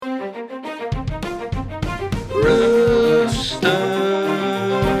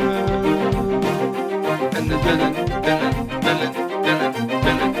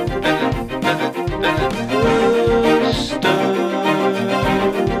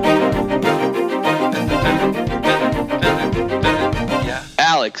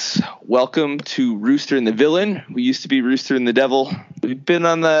welcome to Rooster and the Villain. We used to be Rooster and the Devil. We've been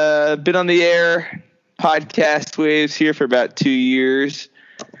on the air podcast waves here for about 2 years,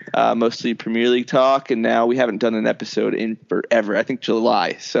 mostly Premier League talk, and now we haven't done an episode in forever. I think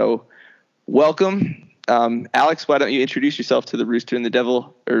July. So, welcome, Alex. Why don't you introduce yourself to the Rooster and the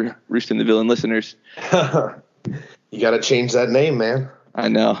Devil or Rooster and the Villain listeners? You got to change that name, man. I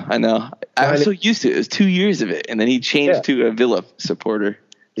know. I was so used to it. It was 2 years of it, and then he changed to a Villa supporter.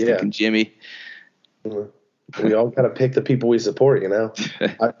 Thinking Jimmy. We all got to pick the people we support, you know.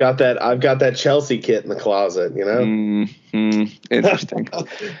 I've got that Chelsea kit in the closet, you know. Interesting.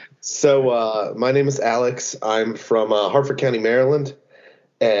 So my name is Alex. I'm from Hartford County, Maryland,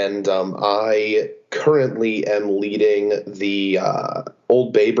 and I currently am leading the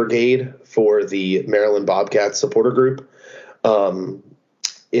Old Bay Brigade for the Maryland Bobcats supporter group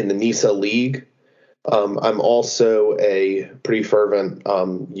in the NISA League. I'm also a pretty fervent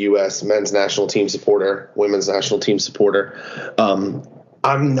U.S. men's national team supporter, women's national team supporter.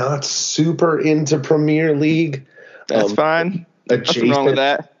 I'm not super into Premier League. That's fine. Nothing wrong with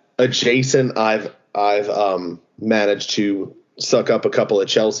that. Adjacent, I've managed to suck up a couple of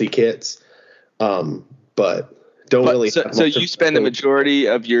Chelsea kits, but don't really. So you spend the majority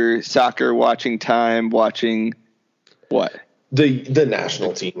of your soccer watching time watching what? The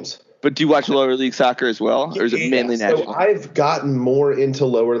national teams. But do you watch lower league soccer as well, or is it mainly national? So I've gotten more into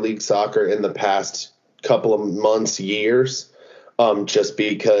lower league soccer in the past couple of months, years, just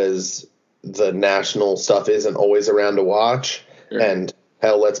because the national stuff isn't always around to watch. Sure. And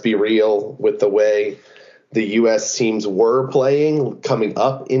hell, let's be real, with the way the U.S. teams were playing coming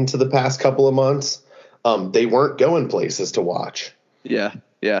up into the past couple of months, they weren't going places to watch. Yeah.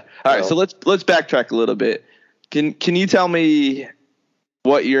 All right, so let's backtrack a little bit. Can you tell me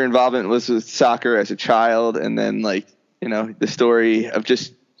what your involvement was with soccer as a child, and then the story of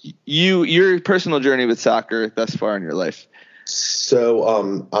just your personal journey with soccer thus far in your life?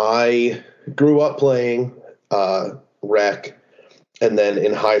 So I grew up playing rec, and then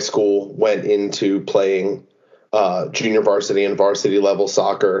in high school went into playing junior varsity and varsity level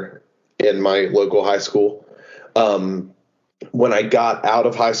soccer in my local high school. When I got out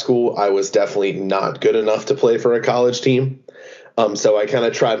of high school, I was definitely not good enough to play for a college team. So I kind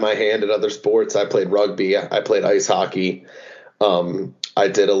of tried my hand at other sports. I played rugby. I played ice hockey. I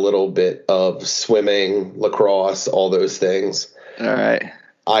did a little bit of swimming, lacrosse, all those things. All right.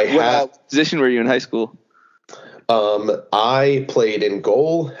 What position were you in high school? I played in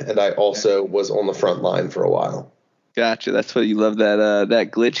goal, and I also was on the front line for a while. Gotcha. That's what you love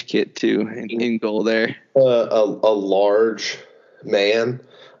that glitch kit too in goal there. A large man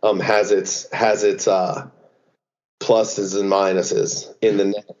has its pluses and minuses in the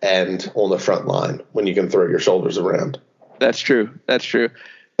net and on the front line when you can throw your shoulders around. That's true.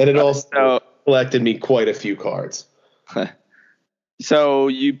 And it also collected me quite a few cards. So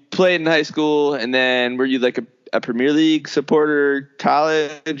you played in high school, and then were you like a Premier League supporter,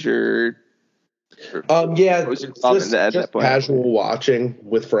 college, or yeah, was just that point? Casual watching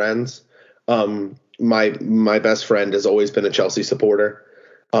with friends. My best friend has always been a Chelsea supporter.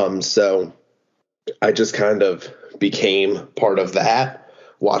 So I just kind of became part of that,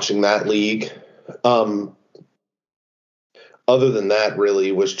 watching that league. Other than that,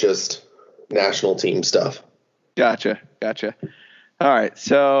 really was just national team stuff. Gotcha. All right.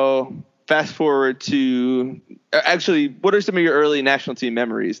 So fast forward to actually, what are some of your early national team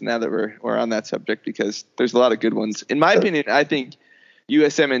memories now that we're on that subject? Because there's a lot of good ones. In my opinion, I think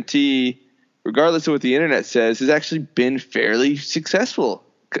USMNT, regardless of what the internet says, has actually been fairly successful.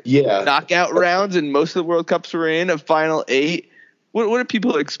 Yeah. Knockout rounds and most of the World Cups we're in, a final 8. What are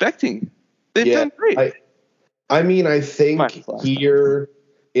people expecting? They've done great. I mean, I think here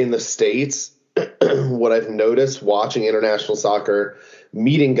in the States, what I've noticed watching international soccer,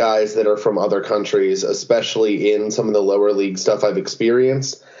 meeting guys that are from other countries, especially in some of the lower league stuff I've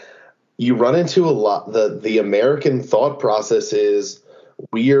experienced, you run into a lot. The American thought process is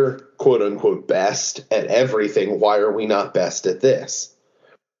we're quote unquote best at everything. Why are we not best at this?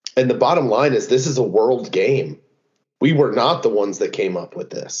 And the bottom line is this is a world game. We were not the ones that came up with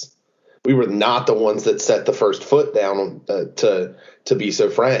this. We were not the ones that set the first foot down, to be so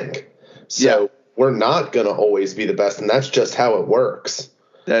frank. So we're not going to always be the best, and that's just how it works.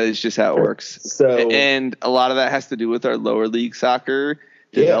 That is just how it works. And a lot of that has to do with our lower league soccer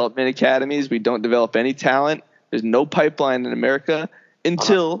development academies. We don't develop any talent. There's no pipeline in America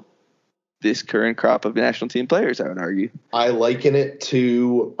until this current crop of national team players, I would argue. I liken it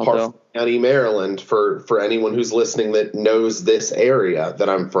to Hartford County, Maryland, for anyone who's listening that knows this area that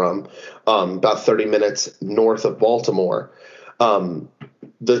I'm from, about 30 minutes north of Baltimore.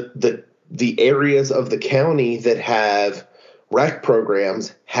 the areas of the county that have rec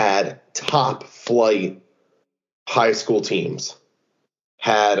programs had top flight high school teams,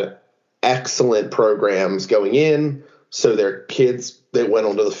 had excellent programs going in, so their kids that went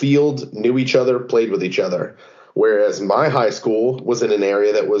onto the field knew each other, played with each other. Whereas my high school was in an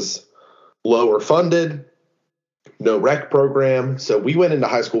area that was lower funded, no rec program. So we went into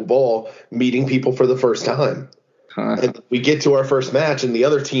high school ball meeting people for the first time. And we get to our first match and the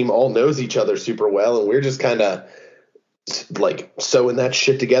other team all knows each other super well. And we're just kind of like sewing that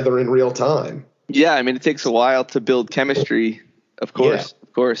shit together in real time. Yeah. I mean, it takes a while to build chemistry. Of course. Yeah.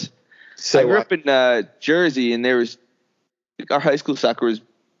 Of course. So I grew up in Jersey, and our high school soccer was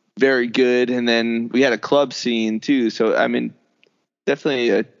very good. And then we had a club scene too. So, I mean, definitely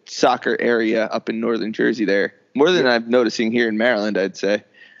a soccer area up in northern Jersey there. More than I'm noticing here in Maryland, I'd say.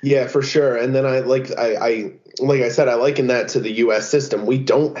 Yeah, for sure. And then I liken that to the U.S. system. We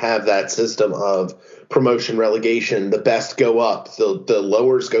don't have that system of promotion, relegation. The best go up, the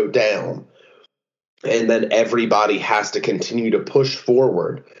lowers go down, and then everybody has to continue to push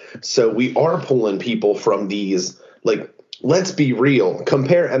forward. So we are pulling people from these. Like, let's be real.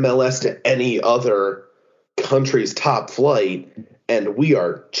 Compare MLS to any other country's top flight, and we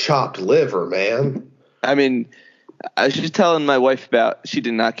are chopped liver, man. I mean, I was just telling my wife she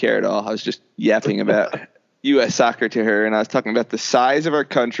did not care at all. I was just yapping about U.S. soccer to her, and I was talking about the size of our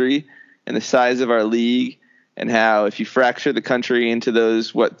country and the size of our league, and how if you fracture the country into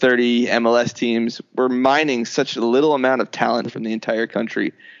those, 30 MLS teams, we're mining such a little amount of talent from the entire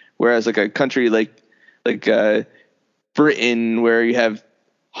country. Whereas like a country like Britain, where you have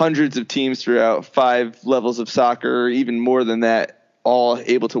hundreds of teams throughout 5 levels of soccer, or even more than that, all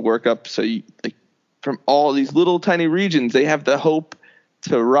able to work up. So from all these little tiny regions, they have the hope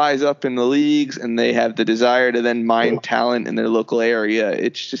to rise up in the leagues, and they have the desire to then mine talent in their local area.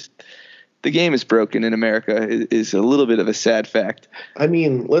 It's just, the game is broken in America is a little bit of a sad fact. I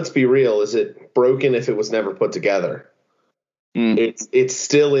mean, let's be real. Is it broken if it was never put together? It's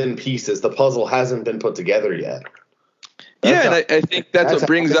still in pieces. The puzzle hasn't been put together yet. And I think that's what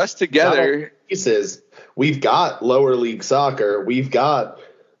brings us together. Pieces. We've got lower league soccer. We've got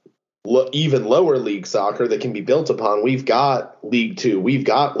even lower league soccer that can be built upon. We've got League 2. We've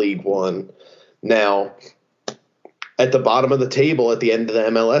got League 1. Now, at the bottom of the table at the end of the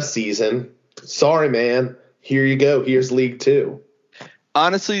MLS season, sorry, man, here you go. Here's League 2.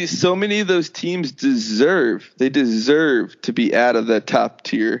 Honestly, so many of those teams deserve to be out of the top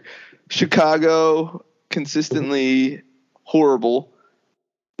tier. Chicago, consistently horrible.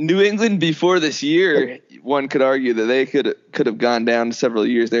 New England before this year, one could argue that they could have gone down several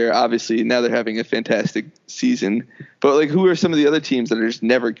years there. Obviously, now they're having a fantastic season. But like, who are some of the other teams that are just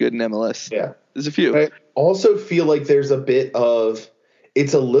never good in MLS? Yeah, there's a few. I also feel like there's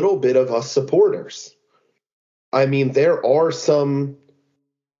it's a little bit of us supporters. I mean, there are some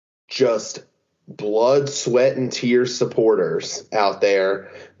just blood, sweat, and tears supporters out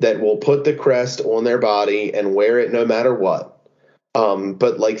there that will put the crest on their body and wear it no matter what.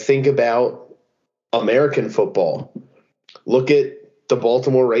 But like, think about American football. Look at the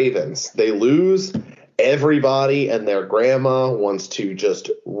Baltimore Ravens. They lose, everybody and their grandma wants to just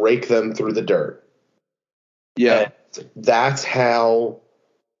rake them through the dirt. Yeah. And that's how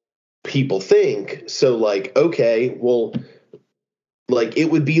people think. So like, okay, well, like, it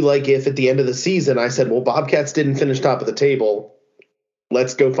would be like if at the end of the season I said, well, Bobcats didn't finish top of the table,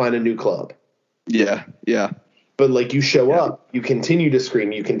 let's go find a new club. Yeah. But like, you show up, you continue to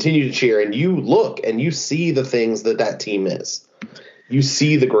scream, you continue to cheer, and you look and you see the things that team is. You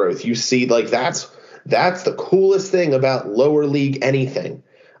see the growth. You see, like, that's the coolest thing about lower league anything.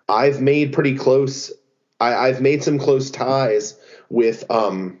 I've made pretty close. I've made some close ties with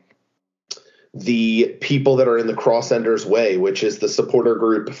the people that are in the Crossenders Way, which is the supporter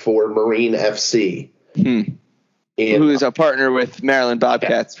group for Marine FC. Who is a partner with Maryland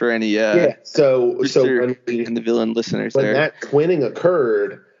Bobcats for any so and the Villain listeners when there. That twinning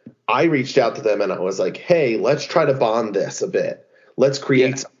occurred, I reached out to them and I was like, hey, let's try to bond this a bit. Let's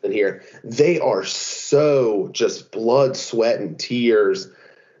create something here. They are so just blood, sweat, and tears.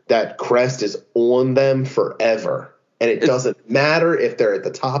 That crest is on them forever. And it doesn't matter if they're at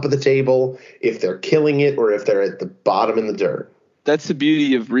the top of the table, if they're killing it, or if they're at the bottom in the dirt. That's the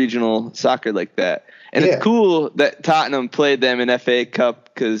beauty of regional soccer like that. And it's cool that Tottenham played them in FA Cup,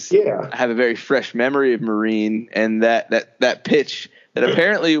 because I have a very fresh memory of Marine and that pitch that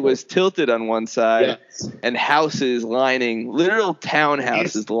apparently was tilted on one side and houses lining, literal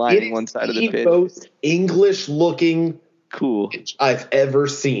townhouses lining one side of the pitch. Most English looking cool pitch I've ever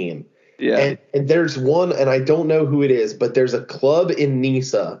seen. Yeah. And there's one, and I don't know who it is, but there's a club in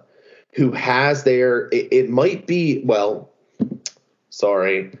Nisa who has it might be, club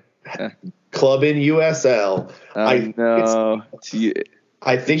in USL. I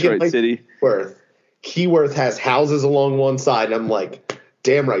think Detroit City. Keyworth has houses along one side, and I'm like,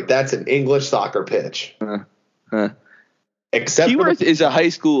 damn right, that's an English soccer pitch. Except Keyworth is a high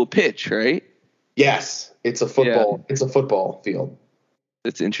school pitch, right? Yes, it's a football. Yeah. It's a football field.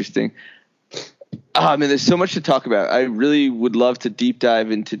 That's interesting. I mean, there's so much to talk about. I really would love to deep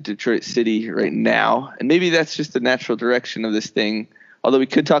dive into Detroit City right now, and maybe that's just the natural direction of this thing. Although we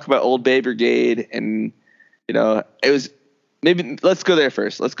could talk about Old Bay Brigade, and it was maybe let's go there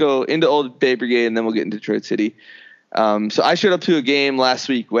first. Let's go into Old Bay Brigade, and then we'll get into Detroit City. So I showed up to a game last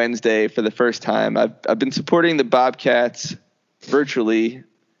week, Wednesday, for the first time. I've been supporting the Bobcats virtually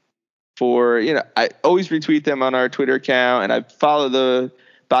for I always retweet them on our Twitter account, and I follow the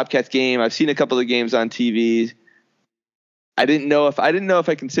Bobcats game. I've seen a couple of games on TV. I didn't know if I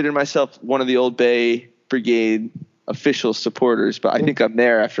considered myself one of the Old Bay Brigade official supporters, but I think I'm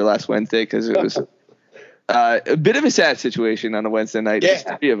there after last Wednesday because it was a bit of a sad situation on a Wednesday night. Yeah. Just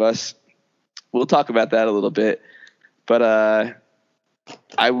the three of us. We'll talk about that a little bit, but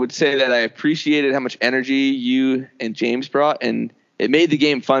I would say that I appreciated how much energy you and James brought, and it made the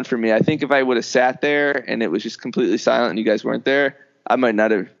game fun for me. I think if I would have sat there and it was just completely silent and you guys weren't there, I might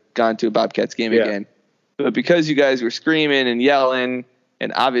not have gone to a Bobcats game again. But because you guys were screaming and yelling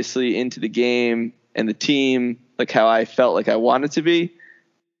and obviously into the game and the team, like how I felt like I wanted to be,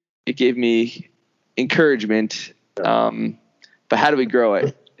 it gave me encouragement. But how do we grow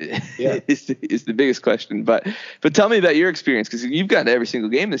it? is the biggest question. But tell me about your experience, because you've gotten to every single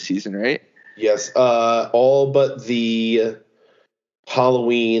game this season, right? Yes, all but the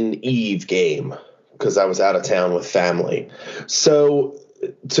Halloween Eve game, because I was out of town with family. So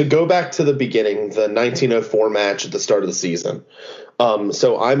to go back to the beginning, the 1904 match at the start of the season.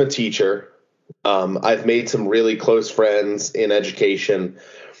 So I'm a teacher. I've made some really close friends in education.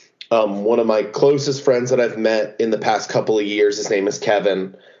 One of my closest friends that I've met in the past couple of years, his name is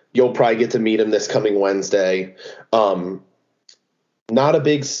Kevin. You'll probably get to meet him this coming Wednesday. Not a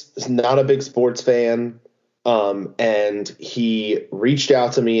big sports fan. And he reached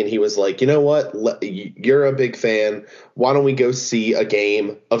out to me and he was like, you know what? You're a big fan. Why don't we go see a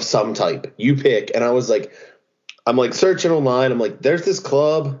game of some type? You pick. And I was like, I'm like searching online. I'm like, there's this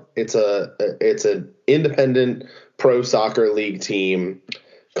club. It's an independent pro soccer league team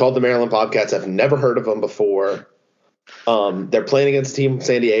called the Maryland Bobcats. I've never heard of them before. They're playing against a team from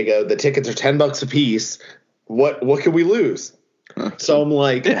San Diego. The tickets are $10 a piece. What can we lose? So I'm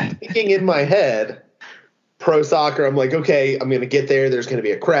like thinking in my head, pro soccer. I'm like, okay, I'm going to get there. There's going to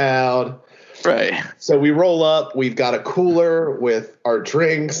be a crowd. Right. So we roll up. We've got a cooler with our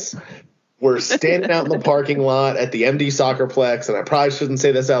drinks. We're standing out in the parking lot at the MD Soccerplex, and I probably shouldn't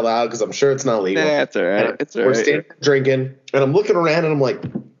say this out loud because I'm sure it's not legal. That's all right. We're standing drinking, and I'm looking around, and I'm like,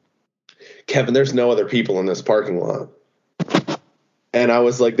 Kevin, there's no other people in this parking lot. And I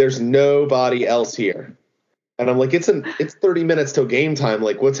was like, there's nobody else here. And I'm like, it's 30 minutes till game time.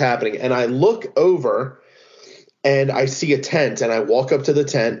 Like, what's happening? And I look over, and I see a tent, and I walk up to the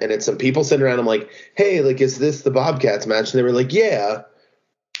tent, and it's some people sitting around. I'm like, hey, like, is this the Bobcats match? And they were like, yeah.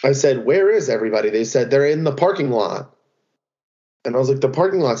 I said, where is everybody? They said, they're in the parking lot. And I was like, the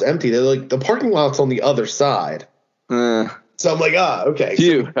parking lot's empty. They're like, the parking lot's on the other side. So I'm like, okay.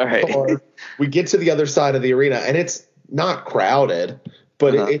 Phew. All right. We get to the other side of the arena, and it's not crowded,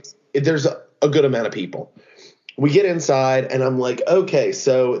 but there's a good amount of people. We get inside, and I'm like, okay,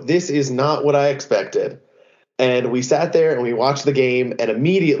 so this is not what I expected. And we sat there, and we watched the game, and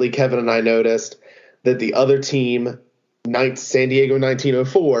immediately Kevin and I noticed that the other team, San Diego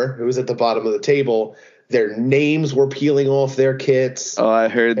 1904, who was at the bottom of the table, their names were peeling off their kits. Oh, I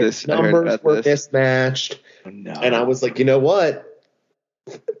heard this. Numbers were mismatched. Oh, no. And I was like, you know what?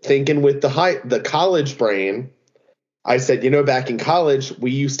 Thinking with the college brain, I said, back in college, we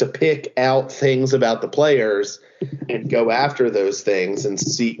used to pick out things about the players and go after those things and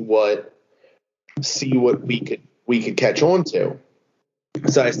see what we could catch on to.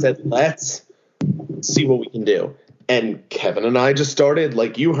 So I said, let's see what we can do. And Kevin and I just started,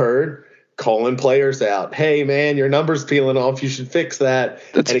 like you heard, calling players out. Hey, man, your number's peeling off. You should fix that.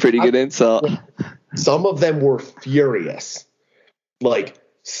 That's a pretty good insult. Some of them were furious, like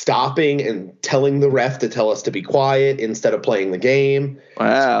stopping and telling the ref to tell us to be quiet instead of playing the game.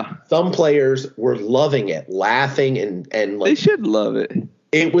 Wow. Some players were loving it, laughing and like, they should love it.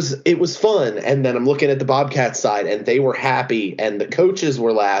 It was fun. And then I'm looking at the Bobcats side, and they were happy, and the coaches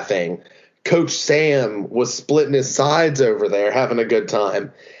were laughing. Coach Sam was splitting his sides over there, having a good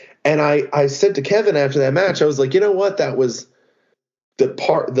time. And I said to Kevin after that match, I was like, you know what? That was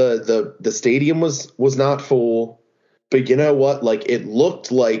the stadium was not full, but you know what? Like, it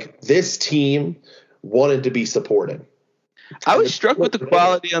looked like this team wanted to be supported. I was struck with the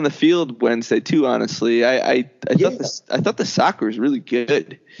quality on the field Wednesday too. Honestly, I thought the soccer was really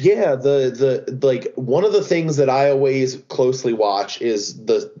good. Yeah, the like one of the things that I always closely watch is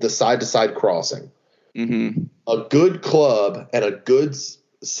the side to side crossing. Mm-hmm. A good club and a good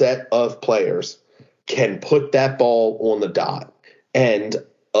set of players can put that ball on the dot, and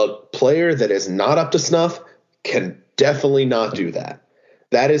a player that is not up to snuff can definitely not do that.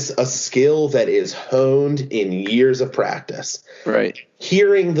 That is a skill that is honed in years of practice. Right.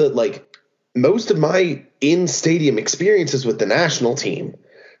 Hearing most of my in-stadium experiences with the national team.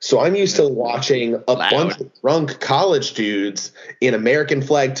 So I'm used to watching a bunch of drunk college dudes in American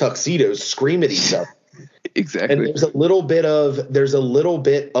flag tuxedos scream at each other. Exactly. And there's a little bit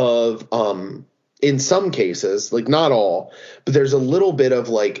of in some cases, like not all, but there's a little bit of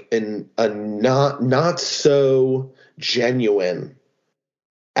like a not so genuine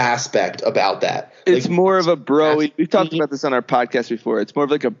aspect about that. It's like, more of a broy. We've talked about this on our podcast before. It's more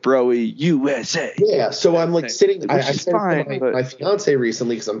of like a broy USA. Yeah. So I'm like sitting. I said to my fiance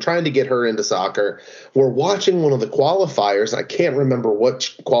recently, because I'm trying to get her into soccer. We're watching one of the qualifiers. I can't remember what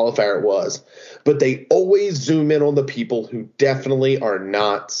qualifier it was, but they always zoom in on the people who definitely are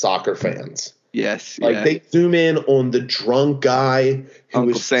not soccer fans. Yes. Like they zoom in on the drunk guy who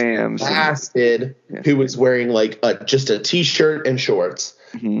was blasted, who was wearing like just a t-shirt and shorts.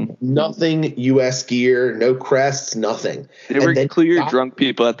 Mm-hmm. Nothing U.S. gear, no crests, nothing. There were clear drunk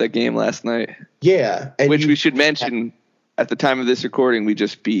people at that game last night. Yeah. Which we should mention, at the time of this recording, we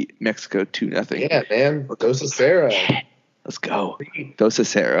just beat Mexico 2-0. Yeah, man. Dos a Cero. Let's go. Dos a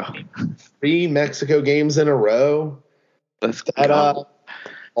Cero. 3 Mexico games in a row. Let's go.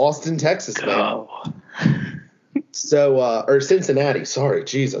 Austin, Texas, man. So, or Cincinnati. Sorry,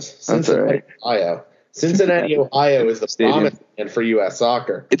 Jesus. Cincinnati, Ohio. Cincinnati, Ohio is the promised land for U.S.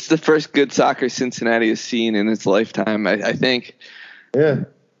 soccer. It's the first good soccer Cincinnati has seen in its lifetime, I think. Yeah.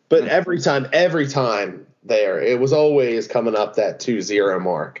 But every time there, it was always coming up that 2-0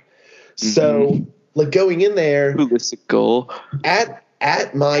 mark. So, like going in there. Realistic goal.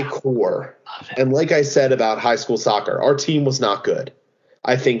 At my core, and like I said about high school soccer, our team was not good.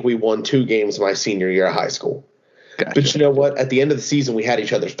 I think we won 2 games my senior year of high school. Gotcha. But you know what? At the end of the season, we had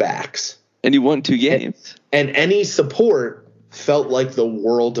each other's backs. And you won 2 games. And any support felt like the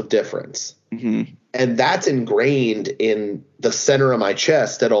world of difference. Mm-hmm. And that's ingrained in the center of my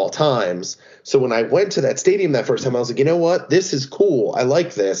chest at all times. So when I went to that stadium that first time, I was like, you know what? This is cool. I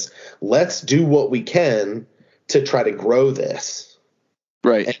like this. Let's do what we can to try to grow this.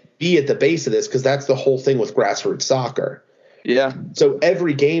 Right. And be at the base of this, because that's the whole thing with grassroots soccer. Yeah. So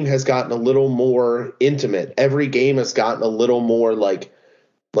every game has gotten a little more intimate. Every game has gotten a little more like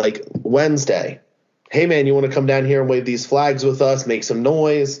Wednesday. Hey man, you want to come down here and wave these flags with us, make some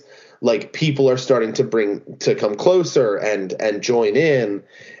noise? Like people are starting to come closer and join in.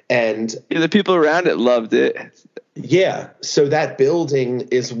 And the people around it loved it. Yeah. So that building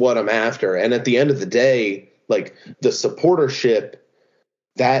is what I'm after. And at the end of the day, like the supportership,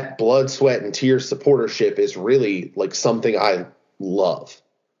 that blood, sweat, and tears supportership is really like something I love.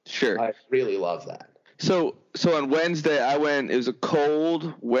 Sure. I really love that. So on Wednesday, it was a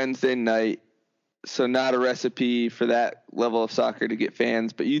cold Wednesday night, so not a recipe for that level of soccer to get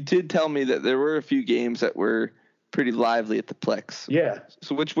fans. But you did tell me that there were a few games that were pretty lively at the Plex. Yeah.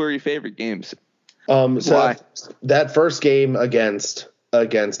 So which were your favorite games? So that first game against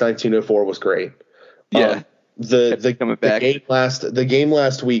 1904 was great. Yeah. The game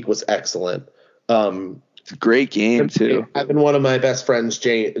last week was excellent. It's a great game too. Having one of my best friends,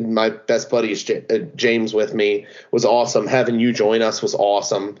 my best buddies, James, with me was awesome. Having you join us was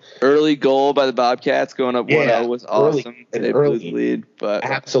awesome. Early goal by the Bobcats going up 1-0 was awesome. They blew the lead, but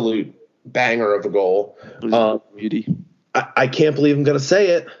absolute banger of a goal. Beauty. I can't believe I'm going to say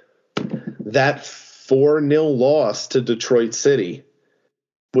it. That 4-0 loss to Detroit City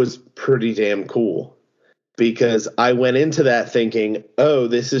was pretty damn cool. Because I went into that thinking, oh,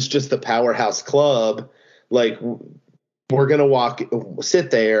 this is just the powerhouse club. Like, we're going to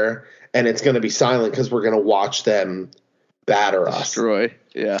sit there, and it's going to be silent because we're going to watch them batter us. Destroy,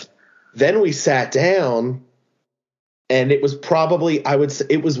 yeah. Then we sat down, and it was probably, I would say,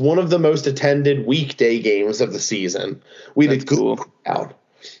 it was one of the most attended weekday games of the season. We had a good crowd.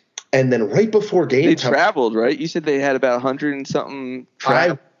 And then right before game time. They traveled, right? You said they had about 100 and something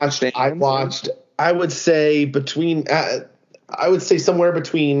I watched I would say somewhere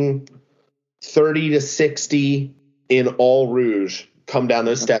between 30 to 60 in all Rouge come down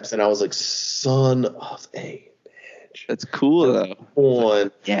those steps, and I was like, son of a bitch. That's cool though.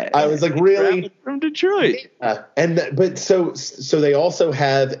 On. Yeah. I was like, really? From Detroit. Yeah. But so they also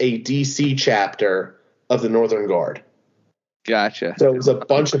have a DC chapter of the Northern Guard. Gotcha. So it was a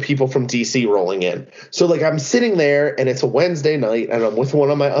bunch of people from DC rolling in. So like I'm sitting there and it's a Wednesday night and I'm with one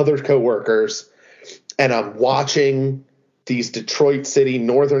of my other coworkers and I'm watching these Detroit City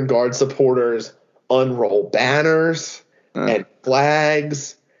Northern Guard supporters unroll banners and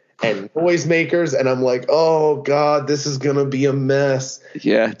flags and noisemakers, and I'm like, oh God, this is gonna be a mess.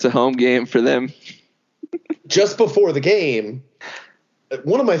 Yeah, it's a home game for them. Just before the game,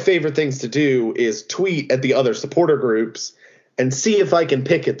 one of my favorite things to do is tweet at the other supporter groups and see if I can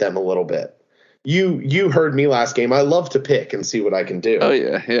pick at them a little bit. You heard me last game. I love to pick and see what I can do. Oh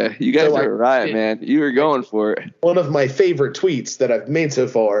yeah. You guys are a riot, man. You were going for it. One of my favorite tweets that I've made so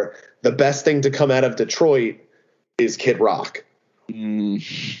far, the best thing to come out of Detroit is Kid Rock. And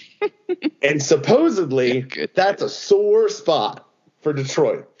supposedly that's a sore spot for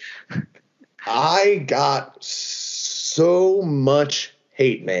Detroit. I got so much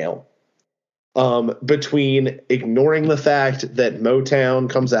hate mail between ignoring the fact that Motown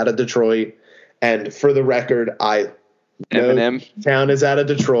comes out of Detroit. And for the record, I know Motown is out of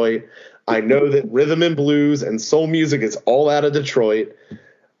Detroit. I know that rhythm and blues and soul music is all out of Detroit.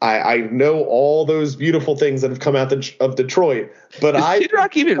 I know all those beautiful things that have come out of Detroit. But is Kid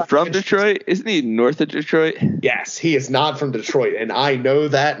Rock even from Detroit? Isn't he north of Detroit? Yes, he is not from Detroit, and I know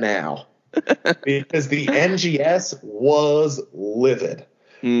that now because the NGS was livid.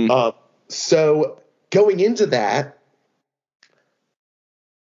 So going into that,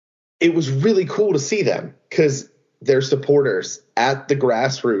 it was really cool to see them because they're supporters at the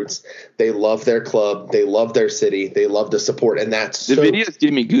grassroots. They love their club. They love their city. They love to support. And that's the videos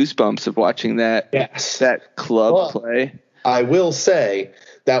give me goosebumps of watching that. Yes. That club play. I will say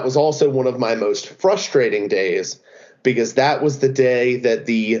that was also one of my most frustrating days because that was the day that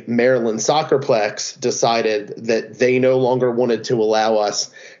the Maryland Soccerplex decided that they no longer wanted to allow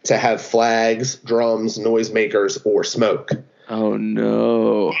us to have flags, drums, noisemakers, or smoke. Oh,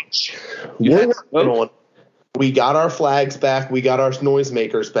 no. We got our flags back. We got our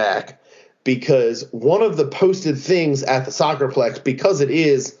noisemakers back because one of the posted things at the Soccerplex, because it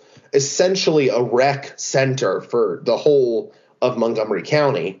is essentially a rec center for the whole of Montgomery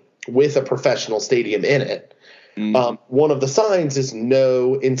County with a professional stadium in it, one of the signs is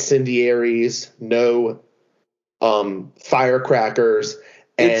no incendiaries, no firecrackers.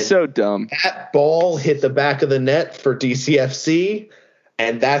 It's so dumb. That ball hit the back of the net for DCFC,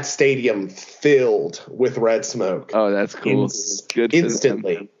 and that stadium filled with red smoke. Oh, that's cool. Good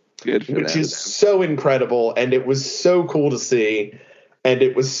instantly. Good for which is so incredible, and it was so cool to see. And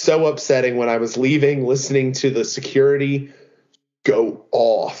it was so upsetting when I was leaving, listening to the security go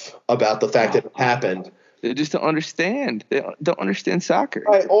off about the fact that it happened. They just don't understand. They don't understand soccer.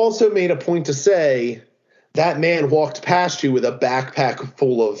 I also made a point to say that man walked past you with a backpack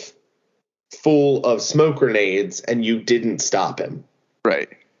full of smoke grenades, and you didn't stop him. Right.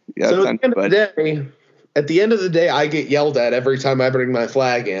 Yeah, so at the end of the day, I get yelled at every time I bring my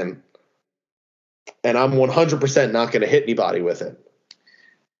flag in, and I'm 100% not going to hit anybody with it.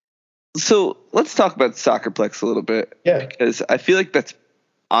 So let's talk about the Soccerplex a little bit. Yeah. Because I feel like that's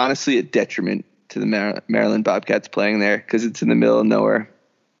honestly a detriment to the Maryland Bobcats playing there because it's in the middle of nowhere.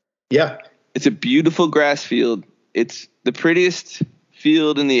 Yeah. It's a beautiful grass field. It's the prettiest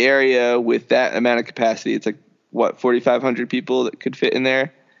field in the area with that amount of capacity. It's like, 4,500 people that could fit in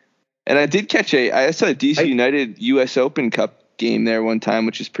there. And I did catch I saw a DC United US Open Cup game there one time,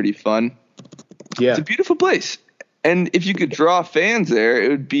 which is pretty fun. Yeah. It's a beautiful place. And if you could draw fans there, it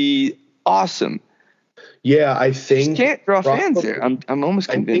would be awesome. Yeah, I think you can't draw fans there. I'm almost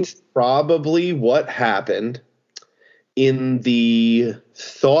convinced. I think probably what happened in the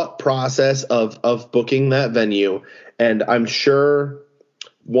thought process of booking that venue, and I'm sure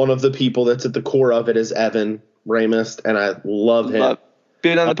one of the people that's at the core of it is Evan Ramus, and I love him.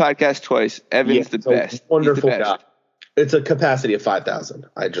 Been on the podcast twice. Evan's the best. Wonderful guy. It's a capacity of 5,000.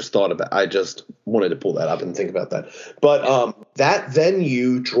 I just wanted to pull that up and think about that. But that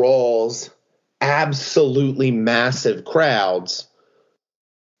venue draws absolutely massive crowds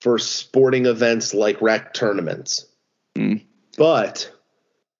for sporting events like rec tournaments. But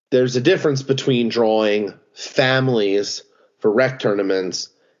there's a difference between drawing families for rec tournaments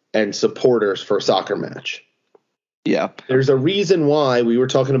and supporters for a soccer match. Yeah. There's a reason why, we were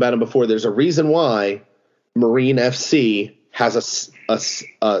talking about it before, there's a reason why Marine FC has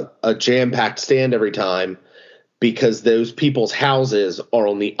a jam-packed stand every time, because those people's houses are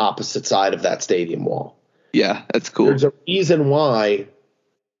on the opposite side of that stadium wall. Yeah, that's cool. There's a reason why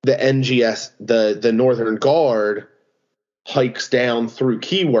the NGS, the Northern Guard, hikes down through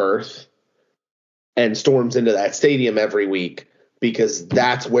Keyworth and storms into that stadium every week, because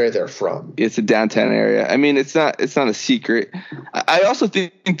that's where they're from. It's a downtown area. I mean, it's not a secret. I also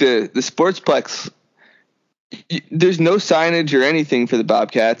think the Sportsplex, there's no signage or anything for the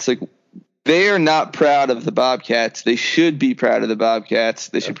Bobcats. Like, they are not proud of the Bobcats. They should be proud of the Bobcats.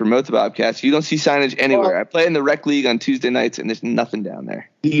 They should promote the Bobcats. You don't see signage anywhere. I play in the rec league on Tuesday nights, and there's nothing down there.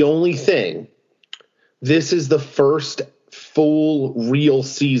 The only thing, this is the first full real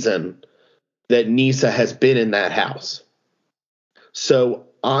season that Nisa has been in that house. So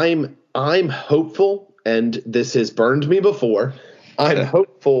I'm hopeful, and this has burned me before, I'm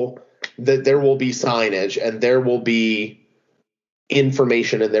hopeful that there will be signage and there will be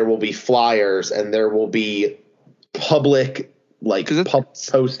information and there will be flyers and there will be public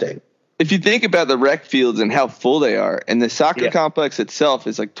posting. If you think about the rec fields and how full they are, and the soccer complex itself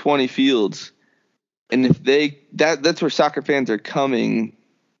is like 20 fields, and if that's where soccer fans are coming,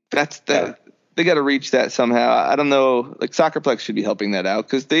 they got to reach that somehow. I don't know. Like, Soccerplex should be helping that out,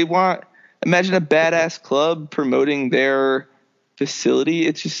 because imagine a badass club promoting their facility.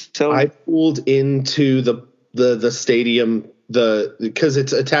 It's just so. I pulled into the stadium because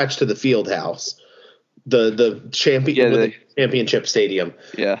it's attached to the field house, the championship stadium.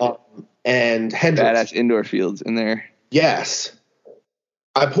 Yeah. And Hendricks. Badass indoor fields in there. Yes.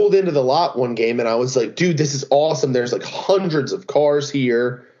 I pulled into the lot one game and I was like, dude, this is awesome. There's like hundreds of cars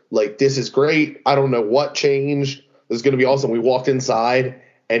here. Like, this is great. I don't know what changed. This is going to be awesome. We walked inside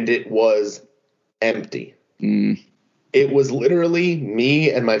and it was empty. It was literally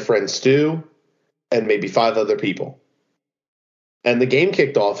me and my friend Stu and maybe 5 other people. And the game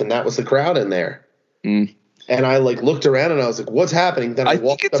kicked off, and that was the crowd in there. And I looked around and I was like, what's happening? Then I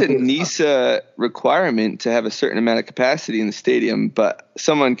think it's a NISA requirement to have a certain amount of capacity in the stadium, but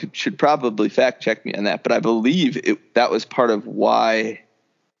someone should probably fact check me on that. But I believe that was part of why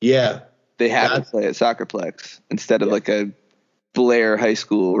they had to play at Soccerplex instead of like a Blair High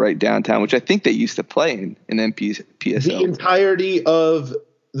School right downtown, which I think they used to play in PSL. The entirety of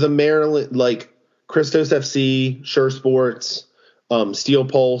the Maryland, like Christos FC, Sure Sports, Steel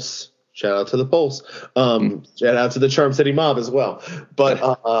Pulse, shout out to the Pulse, shout out to the Charm City Mob as well.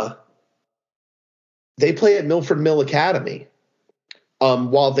 But they play at Milford Mill Academy.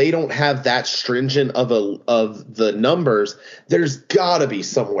 While they don't have that stringent of the numbers, there's gotta be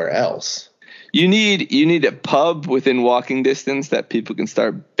somewhere else. You need a pub within walking distance that people can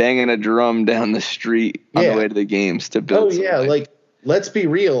start banging a drum down the street on the way to the games to build. Like, let's be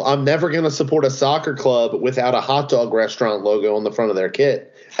real. I'm never going to support a soccer club without a hot dog restaurant logo on the front of their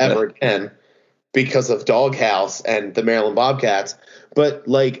kit ever again because of Doghouse and the Maryland Bobcats. But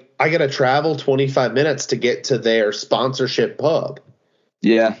like, I got to travel 25 minutes to get to their sponsorship pub.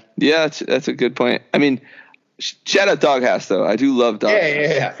 Yeah, that's a good point. I mean, shout out Doghouse though. I do love Doghouse.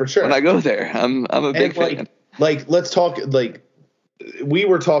 Yeah, for sure. When I go there, I'm a big fan. Like, let's talk. Like, we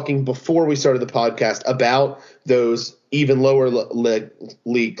were talking before we started the podcast about those even lower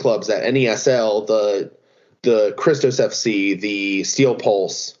league clubs at NESL, the Christos FC, the Steel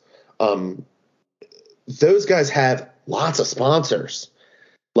Pulse. Those guys have lots of sponsors.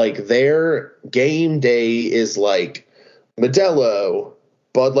 Like, their game day is like Modelo,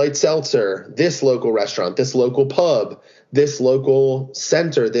 Bud Light Seltzer, this local restaurant, this local pub, this local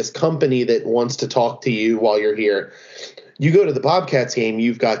center, this company that wants to talk to you while you're here. You go to the Bobcats game,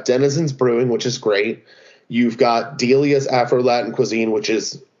 you've got Denizens Brewing, which is great. You've got Delia's Afro-Latin Cuisine, which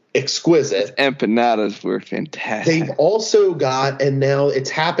is exquisite. Empanadas were fantastic. They've also got, and now it's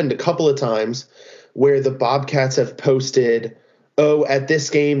happened a couple of times, where the Bobcats have posted, at this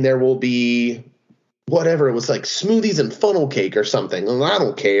game there will be whatever, it was like smoothies and funnel cake or something. And I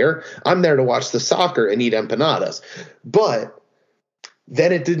don't care. I'm there to watch the soccer and eat empanadas. But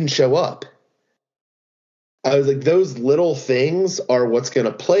then it didn't show up. I was like, those little things are what's going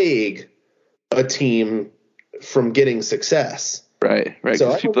to plague a team from getting success. Right.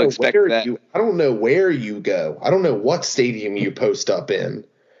 So people expect that. I don't know where you go. I don't know what stadium you post up in.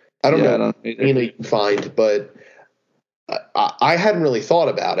 I don't know you can find, but I hadn't really thought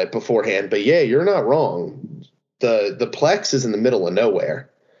about it beforehand. But yeah, you're not wrong. The Plex is in the middle of nowhere.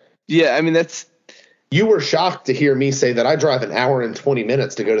 Yeah, I mean You were shocked to hear me say that I drive an hour and 20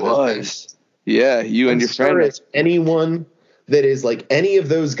 minutes to go to this thing. Yeah, you and your friend. Anyone that is like any of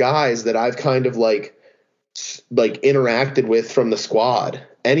those guys that I've kind of like interacted with from the squad,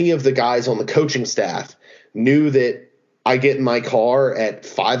 any of the guys on the coaching staff knew that I get in my car at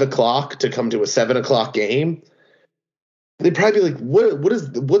 5 o'clock to come to a 7 o'clock game. they'd probably be like,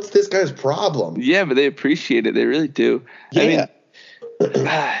 what's this guy's problem? Yeah, but they appreciate it. They really do. Yeah. I mean,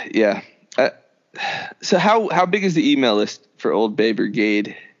 yeah. So how big is the email list for Old Bay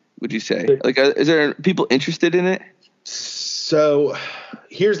Brigade, would you say? Like, is there people interested in it? So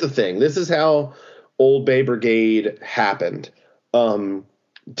here's the thing. This is how Old Bay Brigade happened. Dan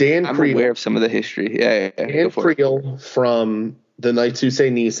Creel, aware of some of the history. Yeah. Dan Creel from the Knights Who Say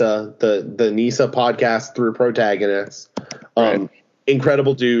Nisa, the Nisa podcast through Protagonists. Right.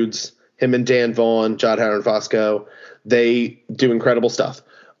 Incredible dudes. Him and Dan Vaughn, John Howard Fosco, they do incredible stuff.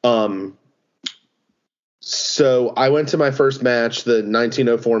 So I went to my first match, the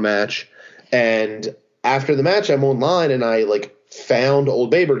 1904 match, and after the match, I'm online and I like found Old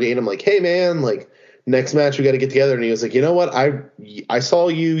Bay Brigade. I'm like, hey man, like next match we got to get together. And he was like, you know what? I saw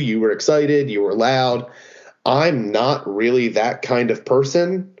you. You were excited. You were loud. I'm not really that kind of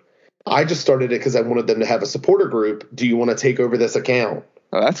person. I just started it because I wanted them to have a supporter group. Do you want to take over this account?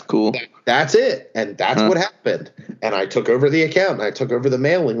 Oh, that's cool. That's it. And that's what happened. And I took over the account and I took over the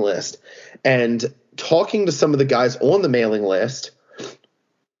mailing list. And talking to some of the guys on the mailing list,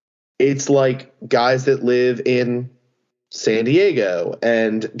 it's like guys that live in San Diego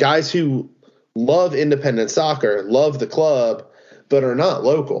and guys who love independent soccer, love the club, but are not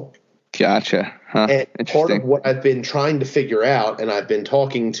local. Gotcha. Huh. And part of what I've been trying to figure out, and I've been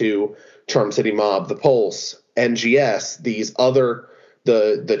talking to Charm City Mob, The Pulse, NGS, these other,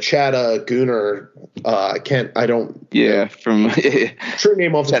 the Chatta Gooner, from true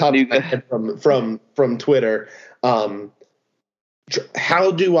name off the top of my head from Twitter.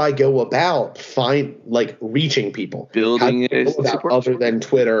 How do I go about reaching people, building it other than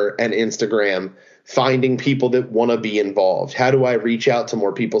Twitter and Instagram, finding people that want to be involved? How do I reach out to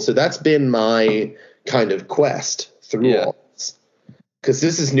more people? So that's been my kind of quest through all this, because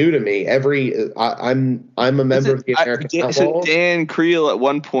this is new to me. I'm a member of the American Outlaws. So Dan Creel, at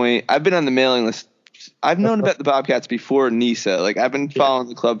one point, I've been on the mailing list. I've known about the Bobcats before Nisa. Like, I've been following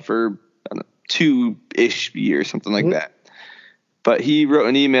the club for 2-ish years, something like that. But he wrote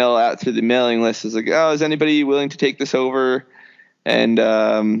an email out through the mailing list. It's like, oh, is anybody willing to take this over? And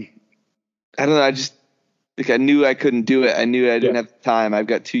I don't know. I knew I couldn't do it. I knew I didn't have the time. I've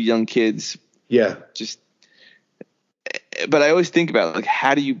got 2 young kids. Yeah. But I always think about, like,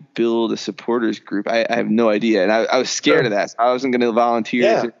 how do you build a supporters group? I have no idea. And I was scared of that. So I wasn't going to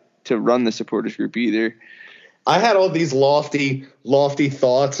volunteer to run the supporters group either. I had all these lofty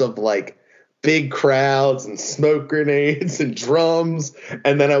thoughts of like big crowds and smoke grenades and drums.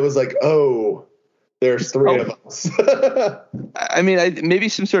 And then I was like, oh, there's 3 of us. I mean, maybe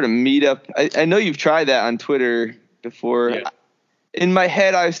some sort of meetup. I know you've tried that on Twitter before. Yeah. In my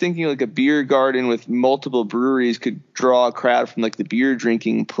head, I was thinking like a beer garden with multiple breweries could draw a crowd from like the beer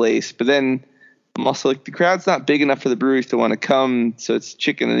drinking place. But then I'm also like, the crowd's not big enough for the breweries to want to come. So it's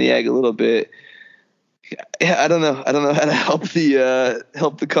chicken and the egg a little bit. Yeah, I don't know how to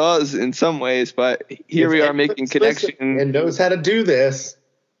help the cause in some ways, but here we are making connection and knows how to do this.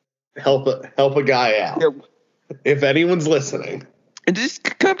 Help a guy out. If anyone's listening, and just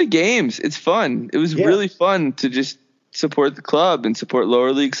come to games. It's fun. It was really fun to just support the club and support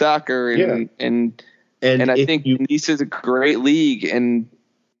lower league soccer. And I think Nisa is a great league. And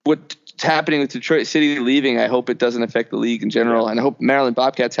what's happening with Detroit City leaving, I hope it doesn't affect the league in general. And I hope Maryland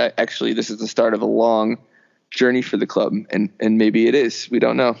Bobcats actually, this is the start of a long journey for the club. And maybe it is. We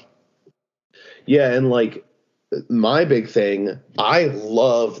don't know. Yeah. And like my big thing, I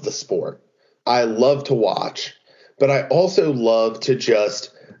love the sport. I love to watch, but I also love to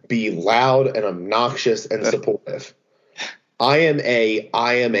just be loud and obnoxious and supportive. I am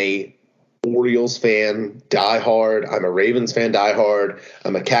a Orioles fan, diehard. I'm a Ravens fan, diehard.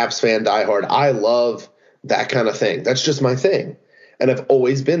 I'm a Caps fan, diehard. I love that kind of thing. That's just my thing, and I've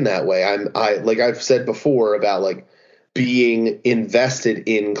always been that way. I like I've said before about like being invested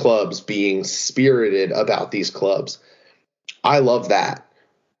in clubs, being spirited about these clubs. I love that.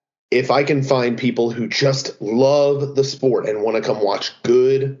 If I can find people who just love the sport and want to come watch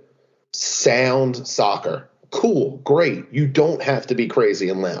good, sound soccer, cool, great. You don't have to be crazy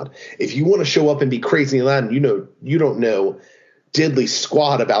and loud. If you want to show up and be crazy and loud and you don't know diddly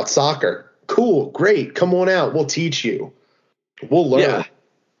squat about soccer, cool, great. Come on out. We'll teach you. We'll learn. Yeah.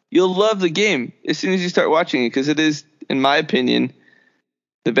 You'll love the game as soon as you start watching it, because it is, in my opinion,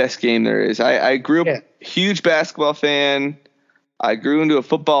 the best game there is. I grew up a huge basketball fan. I grew into a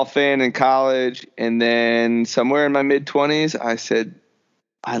football fan in college, and then somewhere in my mid-20s, I said,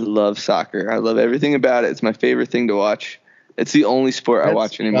 I love soccer. I love everything about it. It's my favorite thing to watch. It's the only sport I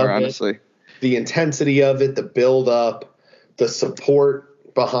watch anymore, honestly. The intensity of it, the build-up, the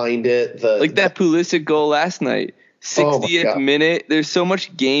support behind it. Like that Pulisic goal last night. 60th minute. There's so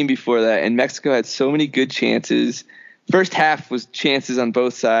much game before that, and Mexico had so many good chances. First half was chances on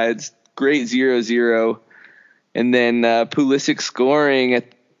both sides. Great 0-0. And then Pulisic scoring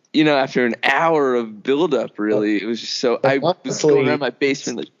after an hour of buildup, really. It was just so – I was going around my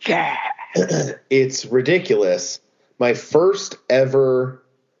basement like, yeah. It's ridiculous. My first ever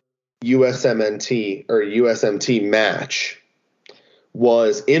USMNT match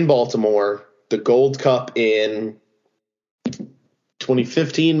was in Baltimore, the Gold Cup in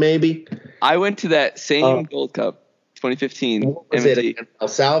 2015, maybe. I went to that same Gold Cup, 2015. What was it? El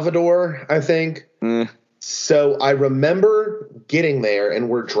Salvador, I think. So I remember getting there, and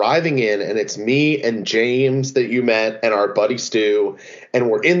we're driving in, and it's me and James that you met and our buddy Stu, and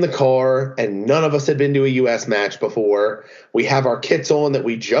we're in the car, and none of us had been to a U.S. match before. We have our kits on that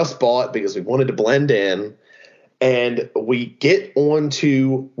we just bought because we wanted to blend in, and we get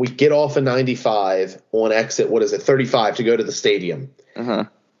off of 95 on exit, 35 to go to the stadium,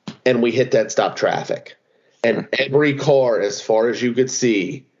 and we hit dead stop traffic, and every car, as far as you could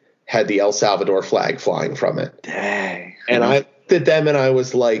see, had the El Salvador flag flying from it. Dang. And I looked at them and I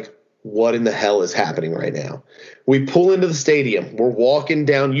was like, what in the hell is happening right now? We pull into the stadium. We're walking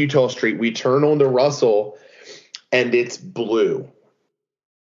down Utah Street. We turn onto Russell, and it's blue.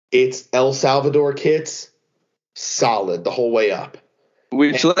 It's El Salvador kits, solid the whole way up.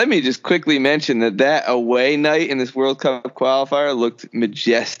 Which, let me just quickly mention that away night in this World Cup qualifier looked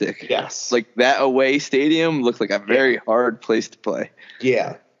majestic. Yes. Like, that away stadium looked like a very hard place to play.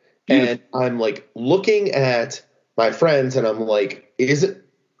 Yeah. And I'm like looking at my friends, and I'm like,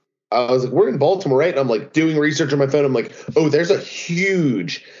 I was like, we're in Baltimore, right? And I'm like doing research on my phone. I'm like, oh, there's a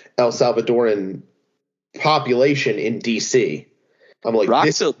huge El Salvadoran population in DC. I'm like,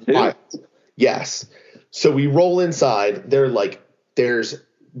 Rockville too. Yes. So we roll inside. There's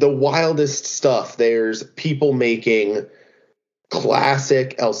the wildest stuff. There's people making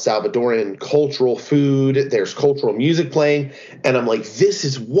classic El Salvadoran cultural food. There's cultural music playing, and I'm like, this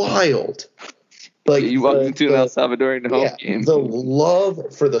is wild. Like, you walked into an El Salvadorian home game. The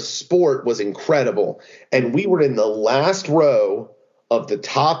love for the sport was incredible, and we were in the last row of the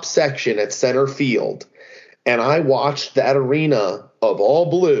top section at center field, and I watched that arena of all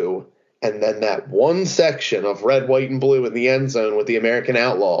blue, and then that one section of red, white, and blue in the end zone with the American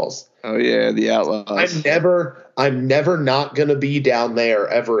Outlaws. Oh yeah, the Outlaws. I'm never not gonna be down there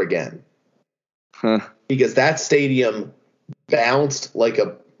ever again. Because that stadium bounced like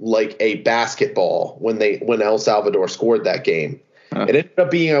a basketball when El Salvador scored that game. It ended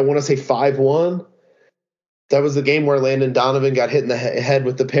up being, I want to say 5-1. That was the game where Landon Donovan got hit in the head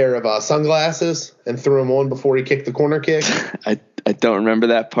with the pair of sunglasses and threw them on before he kicked the corner kick. I don't remember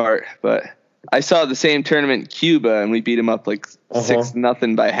that part, but I saw the same tournament in Cuba, and we beat them up like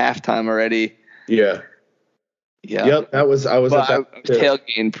 6-0 by halftime already. Yeah. Yep. I was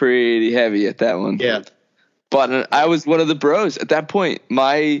tailgating pretty heavy at that one. Yeah. But I was one of the bros at that point.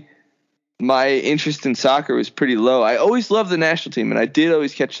 My interest in soccer was pretty low. I always loved the national team, and I did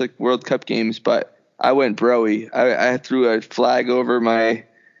always catch like World Cup games, but I went bro-y. I threw a flag over my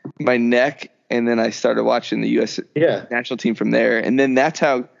neck, and then I started watching the U.S. national team from there. And then that's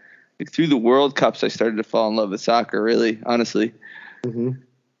how, like, through the World Cups, I started to fall in love with soccer, really, honestly. Mm-hmm.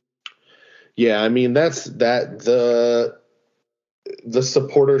 Yeah, I mean, the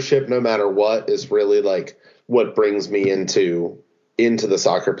supportership, no matter what, is really like what brings me into the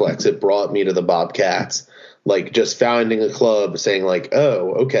Soccerplex. It brought me to the Bobcats. Like, just founding a club, saying like,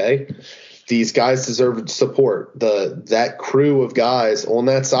 oh, okay, these guys deserve support. That crew of guys on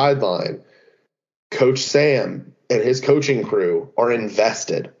that sideline, Coach Sam and his coaching crew, are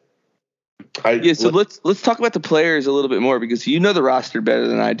invested. So let's talk about the players a little bit more, because you know the roster better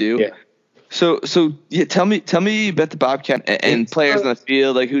than I do. Yeah. So tell me about the Bobcat and players on the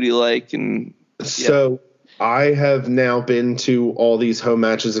field. Like, who do you like? And so I have now been to all these home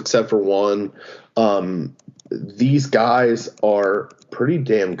matches except for one. These guys are pretty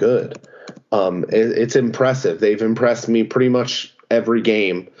damn good. It's impressive. They've impressed me pretty much every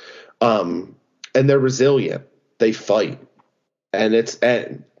game. And they're resilient. They fight. And it's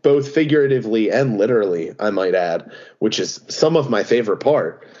both figuratively and literally, I might add, which is some of my favorite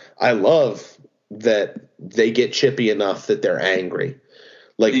part. I love that they get chippy enough that they're angry.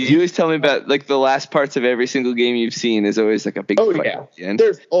 Like, you always tell me about, like, the last parts of every single game you've seen is always like a big fight. Yeah. At the end.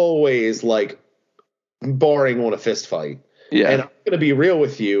 There's always, like, barring on a fist fight. Yeah. And I'm going to be real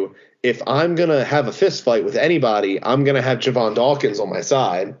with you. If I'm going to have a fist fight with anybody, I'm going to have Javon Dawkins on my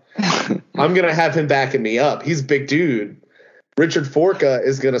side. I'm going to have him backing me up. He's a big dude. Richard Forca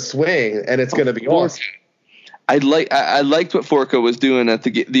is going to swing, and it's going to be awesome. I liked what Forca was doing at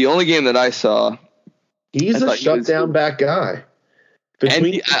the only game that I saw. He's a shutdown back guy.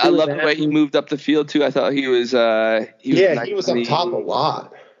 I love the way he moved up the field too. I thought he was he was up top a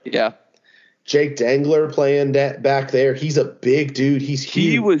lot. Yeah. Jake Dangler playing back there. He's a big dude. He's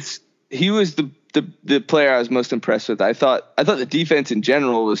huge. He was the player I was most impressed with. I thought the defense in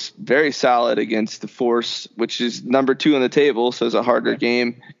general was very solid against the Force, which is number 2 on the table, so it's a harder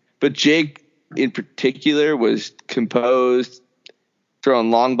game. But Jake in particular was composed,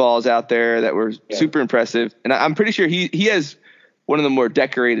 throwing long balls out there that were super impressive. And I'm pretty sure he has one of the more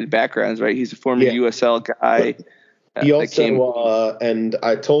decorated backgrounds, right? He's a former USL guy. He also, and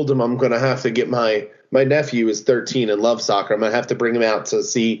I told him I'm going to have to get my nephew is 13 and loves soccer. I'm going to have to bring him out to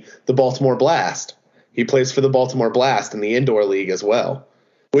see the Baltimore Blast. He plays for the Baltimore Blast in the indoor league as well.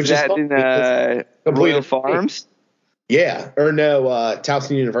 Which is in Royal Farms? Yeah. Or no,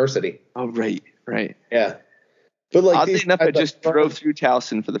 Towson University. Oh, right. Yeah. But like, oddly enough, I just drove through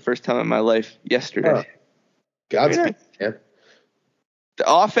Towson for the first time in my life yesterday. Godspeed, man. The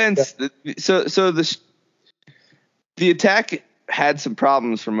offense, the attack had some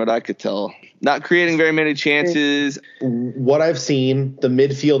problems from what I could tell. Not creating very many chances. What I've seen, the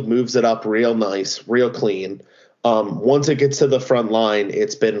midfield moves it up real nice, real clean. Once it gets to the front line,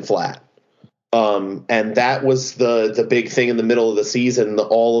 it's been flat. And that was the big thing in the middle of the season,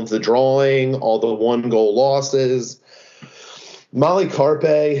 all of the drawing, all the 1-goal losses. Molly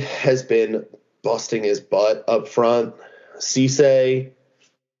Carpe has been busting his butt up front. Cisse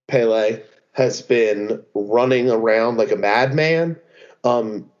Pele has been running around like a madman.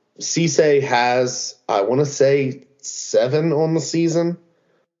 Cisse has, I want to say, 7 on the season.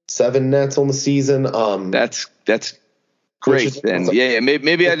 7 nets on the season. That's great then. Yeah.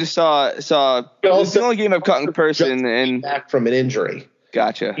 Maybe I just saw. It's the only game I've caught in person and back from an injury.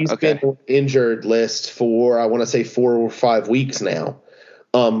 Gotcha. He's been on the injured list for, I want to say, 4 or 5 weeks now.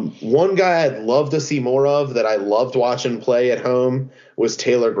 One guy I'd love to see more of that I loved watching play at home was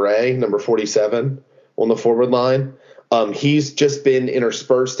Taylor Gray, number 47 on the forward line. He's just been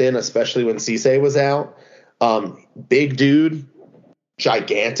interspersed in, especially when Cisse was out. Big dude,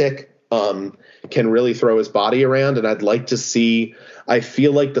 gigantic, can really throw his body around, and I'd like to see – I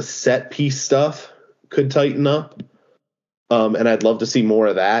feel like the set piece stuff could tighten up, and I'd love to see more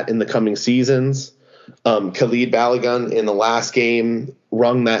of that in the coming seasons. Khalid Balogun in the last game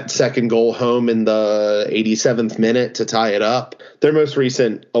rung that second goal home in the 87th minute to tie it up. Their most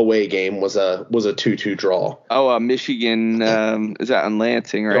recent away game was a 2-2 draw. Oh, Michigan is that on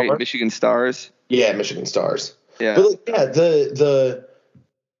Lansing, right? Sure. Michigan Stars. Yeah, Michigan Stars. Yeah, but the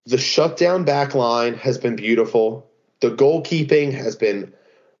shutdown back line has been beautiful. The goalkeeping has been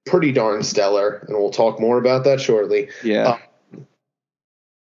pretty darn stellar, and we'll talk more about that shortly. Yeah.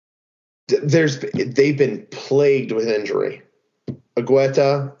 They've been plagued with injury.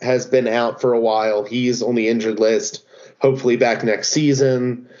 Agueta has been out for a while. He's on the injured list. Hopefully back next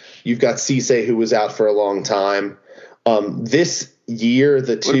season. You've got Cisse, who was out for a long time. This year,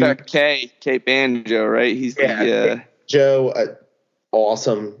 what about K Banjo, right? He's Joe.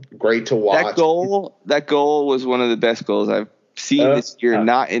 Awesome, great to watch. That goal was one of the best goals I've seen this year.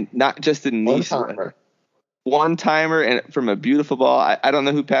 Not just in Nice. One-timer and from a beautiful ball. I don't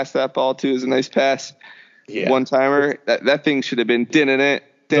know who passed that ball to. It was a nice pass. Yeah. One-timer. That thing should have been the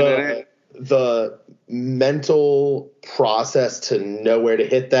mental process to know where to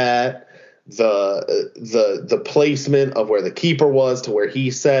hit that, the placement of where the keeper was to where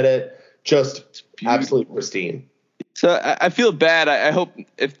he set it, just absolutely pristine. So I feel bad. I hope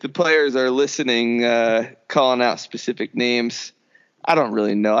if the players are listening, calling out specific names. I don't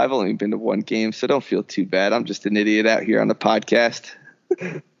really know. I've only been to one game, so don't feel too bad. I'm just an idiot out here on the podcast.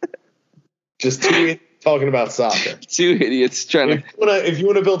 Just 2 idiots talking about soccer. 2 idiots trying to. If you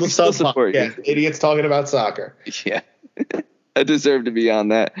want to build a sub podcast, idiots talking about soccer. Yeah, I deserve to be on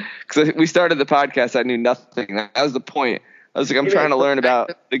that because we started the podcast. I knew nothing. That was the point. I was like, I'm trying to learn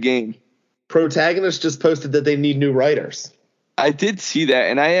about the game. Protagonist just posted that they need new writers. I did see that,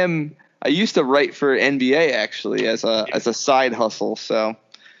 and I used to write for NBA actually as a side hustle. So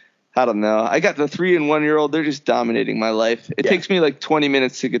I don't know. I got the 3 and 1 year old. They're just dominating my life. It takes me like 20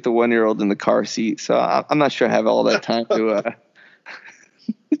 minutes to get the 1 year old in the car seat. So I'm not sure I have all that time to.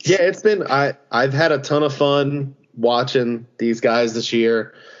 Yeah, it's been. I've had a ton of fun watching these guys this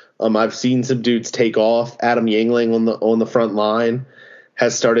year. I've seen some dudes take off. Adam Yingling on the front line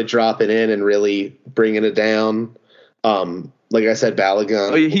has started dropping in and really bringing it down. Like I said,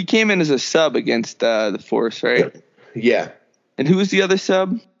 Balogun. Oh, he came in as a sub against the Force, right? Yeah. And who was the other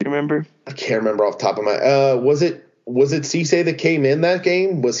sub? You remember? I can't remember off the top of my. Was it Cisse that came in that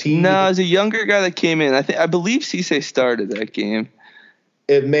game? Was he? No, it was a younger guy that came in. I believe Cisse started that game.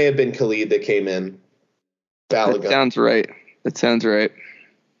 It may have been Khalid that came in. Balogun. That sounds right.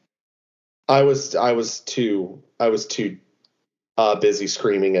 I was too busy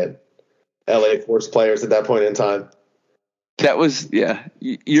screaming at LA Force players at that point in time. That was your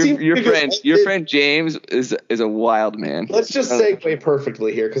friend James is a wild man. Let's just segue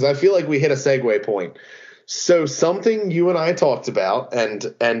perfectly here because I feel like we hit a segue point. So something you and I talked about,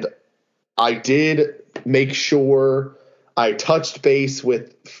 and I did make sure I touched base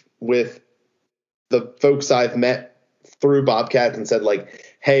with the folks I've met through Bobcats and said, like,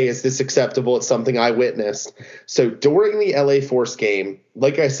 hey, is this acceptable? It's something I witnessed. So during the LA Force game,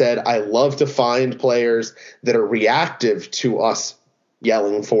 like I said, I love to find players that are reactive to us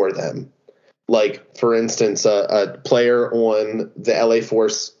yelling for them. Like, for instance, a player on the LA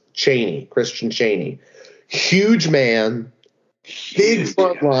Force, Christian Chaney, huge man, big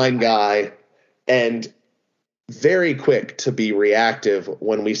front line guy, and very quick to be reactive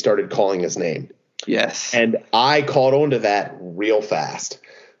when we started calling his name. Yes. And I caught on to that real fast.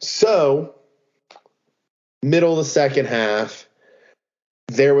 So, middle of the second half,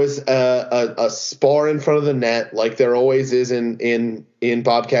 there was a spar in front of the net, like there always is in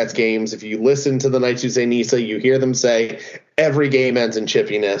Bobcats games. If you listen to the Night Tuesday Nisa, you hear them say every game ends in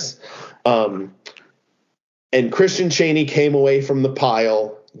chippiness. And Christian Chaney came away from the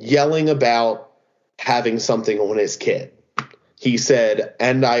pile yelling about having something on his kit. He said,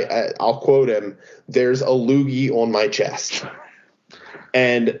 and I'll quote him, "There's a loogie on my chest."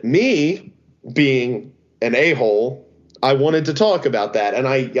 And me, being an a-hole, I wanted to talk about that, and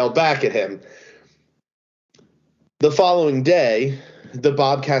I yelled back at him. The following day, the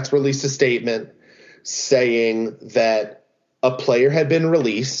Bobcats released a statement saying that a player had been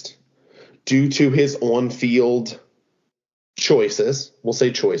released due to his on-field choices. We'll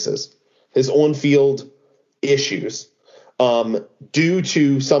say choices. His on-field issues. Due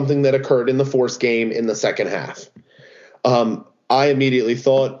to something that occurred in the Force game in the second half. I immediately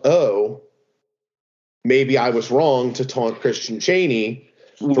thought, maybe I was wrong to taunt Christian Chaney.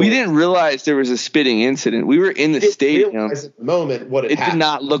 We didn't realize there was a spitting incident. We were in the stadium. At the moment what it did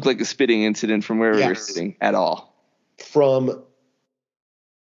not look like a spitting incident from where we were sitting at all.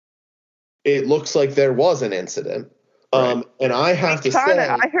 It looks like there was an incident. Right. And I have to say,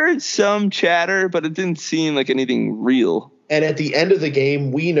 I heard some chatter, but it didn't seem like anything real. And at the end of the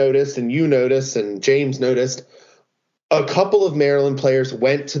game, we noticed, and you noticed, and James noticed, a couple of Maryland players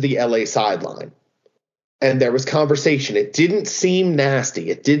went to the LA sideline. And there was conversation. It didn't seem nasty.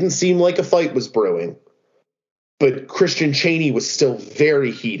 It didn't seem like a fight was brewing. But Christian Chaney was still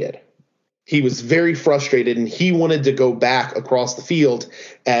very heated. He was very frustrated, and he wanted to go back across the field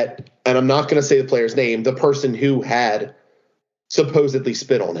at, and I'm not going to say the player's name, the person who had supposedly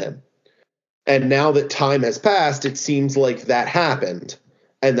spit on him. And now that time has passed, it seems like that happened,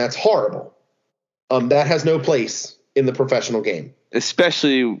 and that's horrible. That has no place in the professional game.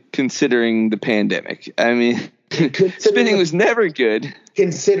 Especially considering the pandemic. I mean, spitting was never good.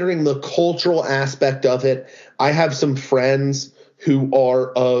 Considering the cultural aspect of it, I have some friends who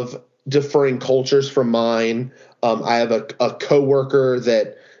are of differing cultures from mine. I have a coworker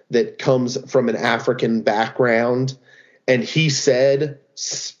that comes from an African background, and he said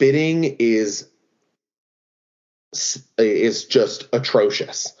spitting is just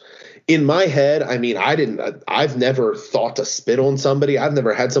atrocious. In my head, I mean, I've never thought to spit on somebody. I've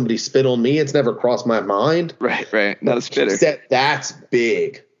never had somebody spit on me. It's never crossed my mind. Right. Not a spitter. That's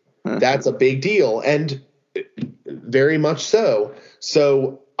big. Huh. That's a big deal, and very much so.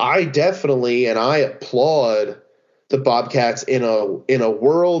 So I definitely, and I applaud the Bobcats in a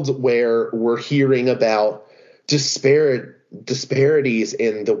world where we're hearing about disparities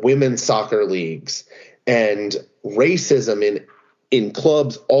in the women's soccer leagues and racism in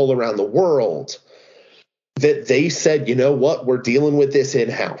clubs all around the world, that they said, you know what, we're dealing with this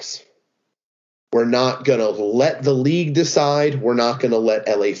in-house. We're not going to let the league decide. We're not going to let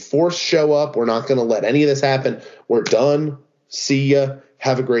LA Force show up. We're not going to let any of this happen. We're done. See ya.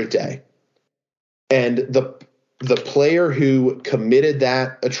 Have a great day. And the player who committed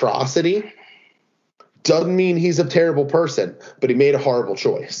that atrocity doesn't mean he's a terrible person, but he made a horrible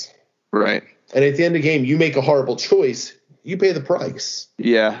choice. Right. And at the end of the game, you make a horrible choice, you pay the price.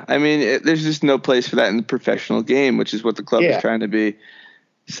 Yeah. I mean, there's just no place for that in the professional game, which is what the club is trying to be.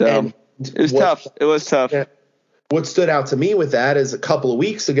 So and it was tough. It was tough. What stood out to me with that is a couple of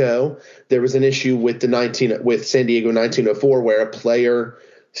weeks ago, there was an issue with with San Diego 1904 where a player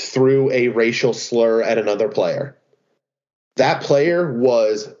threw a racial slur at another player. That player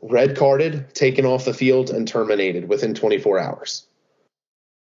was red carded, taken off the field, and terminated within 24 hours.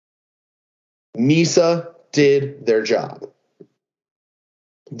 NISA did their job.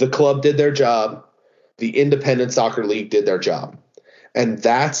 The club did their job. the Independent Soccer League did their job. And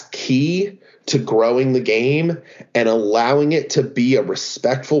that's key to growing the game and allowing it to be a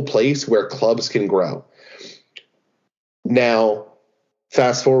respectful place where clubs can grow. Now,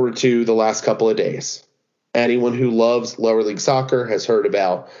 fast forward to the last couple of days. Anyone who loves lower league soccer has heard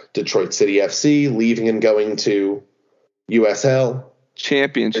about Detroit City FC leaving and going to USL.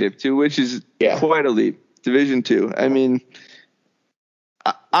 Championship too, which is quite a leap. Division 2. I mean,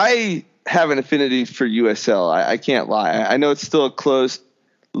 I have an affinity for USL. I can't lie. I know it's still a closed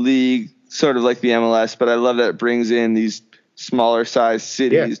league, sort of like the MLS, but I love that it brings in these smaller sized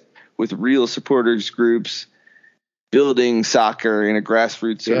cities with real supporters groups building soccer in a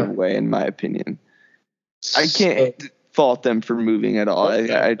grassroots sort of way, in my opinion. I can't fault them for moving at all.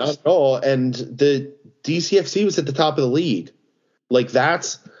 Not at all. And the DCFC was at the top of the league. Like,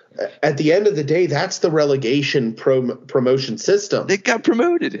 that's at the end of the day, that's the relegation promotion system. They got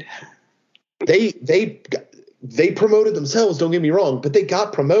promoted. They promoted themselves, don't get me wrong, but they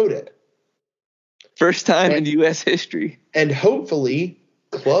got promoted. First time in U.S. history. And hopefully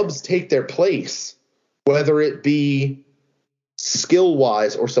clubs take their place, whether it be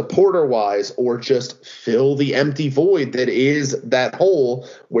skill-wise or supporter-wise, or just fill the empty void that is that hole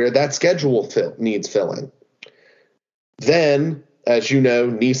where that schedule needs filling. Then, as you know,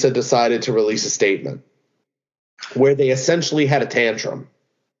 NISA decided to release a statement where they essentially had a tantrum.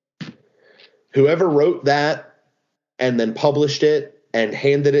 Whoever wrote that and then published it and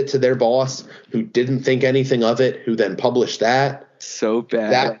handed it to their boss, who didn't think anything of it, who then published that. So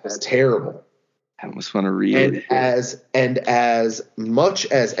bad. That was terrible. I almost want to read it. And as much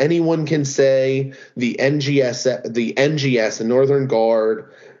as anyone can say, the NGS, the Northern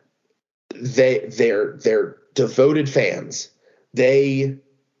Guard, they're devoted fans. They,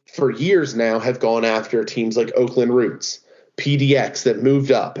 for years now, have gone after teams like Oakland Roots, PDX, that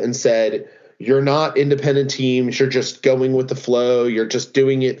moved up and said, you're not independent teams. You're just going with the flow. You're just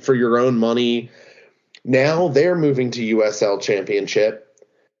doing it for your own money. Now they're moving to USL Championship.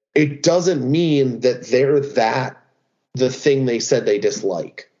 It doesn't mean that they're the thing they said they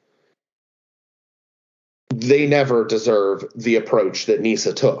dislike. They never deserve the approach that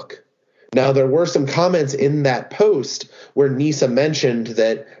NISA took. Now, there were some comments in that post where NISA mentioned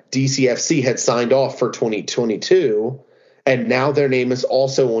that DCFC had signed off for 2022, and now their name is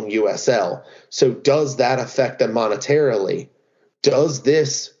also on USL. So does that affect them monetarily? Does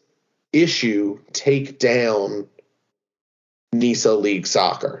this issue take down NISA League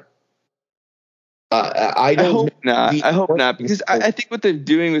Soccer? I hope not. I hope not, because I think what they're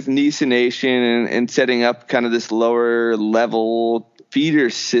doing with NISA Nation and setting up kind of this lower level feeder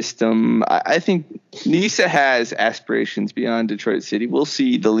system, I think NISA has aspirations beyond Detroit City. We'll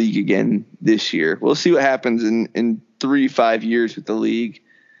see the league again this year. We'll see what happens in 3-5 years with the league.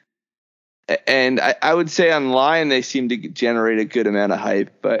 And I would say online they seem to generate a good amount of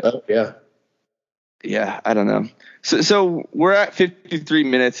hype, but I don't know. So we're at 53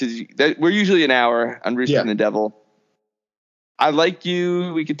 minutes. We're usually an hour on Rooster and the Devil. I like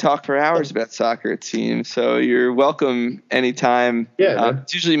you. We could talk for hours about soccer, it seems. So you're welcome anytime.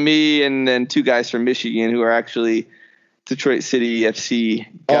 It's usually me and then 2 guys from Michigan who are actually Detroit City FC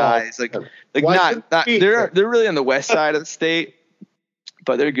guys. They're really on the west side of the state,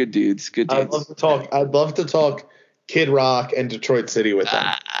 but they're good dudes. Good dudes. I'd love to talk Kid Rock and Detroit City with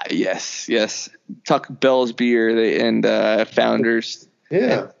them. Yes. Talk Bell's Beer and Founders.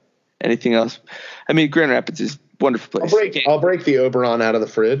 Yeah. Anything else? I mean, Grand Rapids is a wonderful place. I'll break the Oberon out of the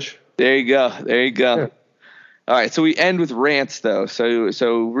fridge. There you go. Yeah. All right. So we end with rants, though.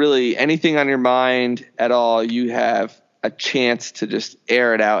 So really, anything on your mind at all, you have a chance to just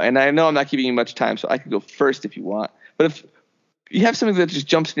air it out. And I know I'm not giving you much time, so I could go first if you want. But if you have something that just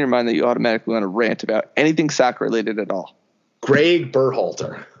jumps in your mind that you automatically want to rant about, anything soccer related at all. Greg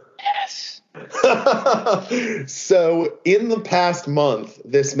Berhalter. Yes. So in the past month,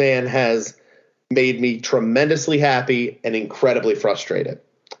 this man has made me tremendously happy and incredibly frustrated.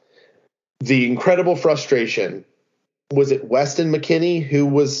 The incredible frustration was it Weston McKennie who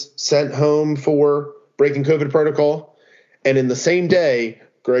was sent home for breaking COVID protocol. And in the same day,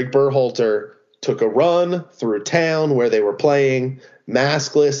 Greg Berhalter took a run through town where they were playing,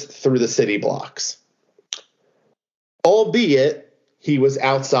 maskless through the city blocks. Albeit he was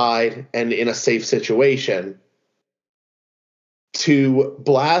outside and in a safe situation, to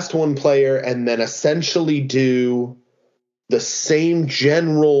blast one player and then essentially do the same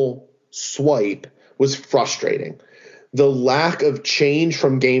general swipe was frustrating. The lack of change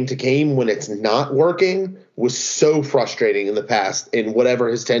from game to game when it's not working was so frustrating in the past, in whatever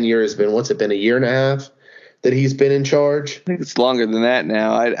his tenure has been. What's it been, a year and a half? that he's been in charge. I think it's longer than that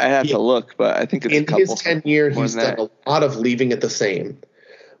now. I have to look, but I think it's in a couple. his tenure, he's done a lot of leaving it the same.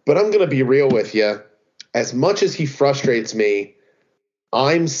 But I'm going to be real with you. As much as he frustrates me,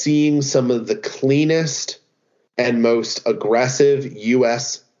 I'm seeing some of the cleanest and most aggressive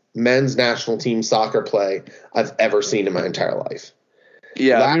U.S. men's national team soccer play I've ever seen in my entire life.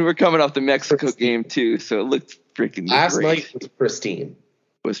 Yeah, I mean, we're coming off the Mexico game, too, so it looked freaking last great. Night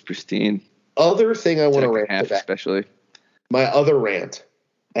was pristine. Other thing I want to rant about, especially. My other rant,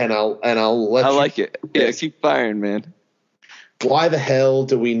 and I'll let I you. like it. Yeah, keep firing, man. Why the hell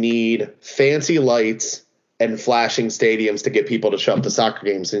do we need fancy lights and flashing stadiums to get people to show up to soccer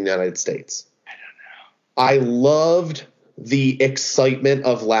games in the United States? I don't I know. loved the excitement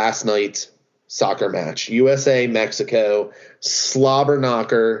of last night's soccer match. USA, Mexico, slobber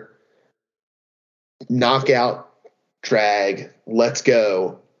knocker, knockout, drag, let's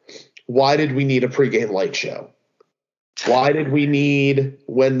go. Why did we need a pregame light show? Why did we need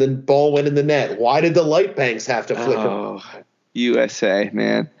when the ball went in the net? Why did the light banks have to flicker? Oh, USA,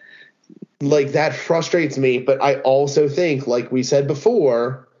 man. Like, that frustrates me, but I also think, like we said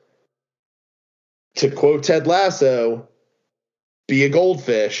before, to quote Ted Lasso, be a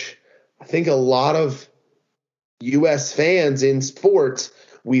goldfish. I think a lot of U.S. fans in sports,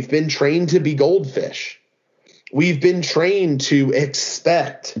 we've been trained to be goldfish. We've been trained to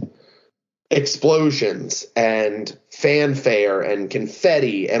expect explosions and fanfare and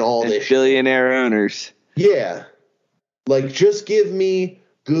confetti and all this billionaire owners. Yeah. Like, just give me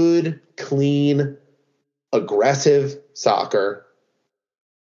good, clean, aggressive soccer.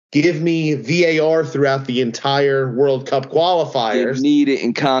 Give me VAR throughout the entire World Cup qualifiers. You need it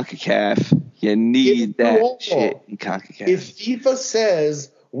in CONCACAF. You need that shit in CONCACAF. If FIFA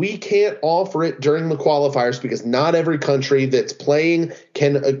says we can't offer it during the qualifiers because not every country that's playing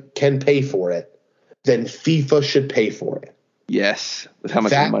can pay for it, then FIFA should pay for it. Yes, with how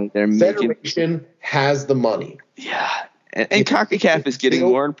much money they're making. Federation has the money. Yeah, and CONCACAF is getting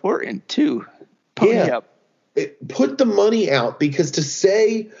more important too. Pony up. Put the money out, because to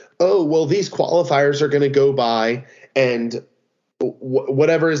say, oh, well, these qualifiers are going to go by and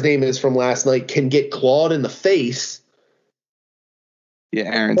whatever his name is from last night can get clawed in the face.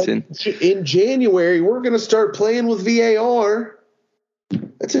 Yeah, Aronson. In January, we're going to start playing with VAR.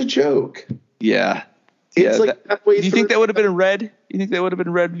 That's a joke. Yeah. It's like halfway through. Do you think that would have been red? You think that would have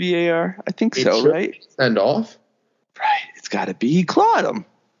been red VAR? I think so, right? Send off. Right. It's got to be. He clawed him.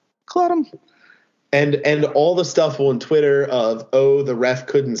 And all the stuff on Twitter of, oh, the ref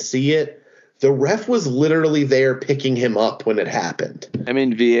couldn't see it. The ref was literally there picking him up when it happened. I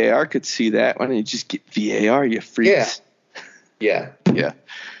mean, VAR could see that. Why don't you just get VAR, you freaks? Yeah.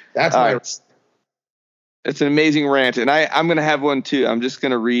 That's my rant. It's an amazing rant, and I'm going to have one too. I'm just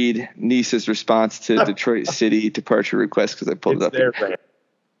going to read Nisa's response to Detroit City departure request because I pulled it up. Rant.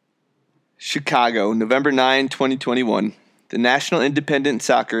 Chicago, November 9, 2021. The National Independent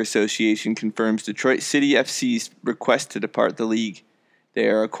Soccer Association confirms Detroit City FC's request to depart the league. They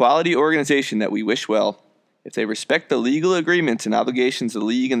are a quality organization that we wish well. If they respect the legal agreements and obligations the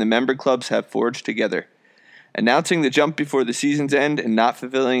league and the member clubs have forged together. Announcing the jump before the season's end and not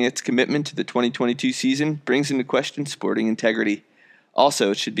fulfilling its commitment to the 2022 season brings into question sporting integrity.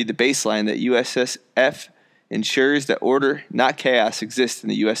 Also, it should be the baseline that USSF ensures that order, not chaos, exists in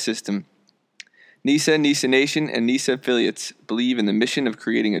the U.S. system. NISA, NISA Nation, and NISA affiliates believe in the mission of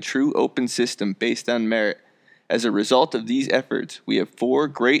creating a true open system based on merit. As a result of these efforts, we have 4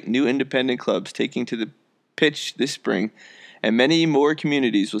 great new independent clubs taking to the pitch this spring, and many more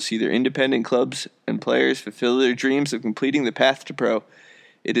communities will see their independent clubs and players fulfill their dreams of completing the path to pro.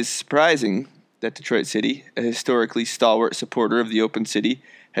 It is surprising that Detroit City, a historically stalwart supporter of the open city,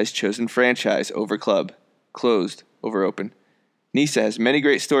 has chosen franchise over club, closed over open. NISA has many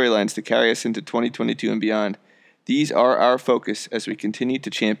great storylines to carry us into 2022 and beyond. These are our focus as we continue to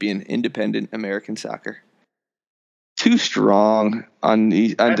champion independent American soccer. Too strong on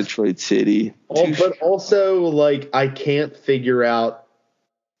Detroit City. But also, like, I can't figure out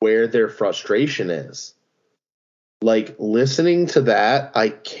where their frustration is. Like, listening to that, I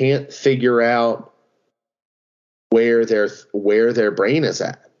can't figure out where their brain is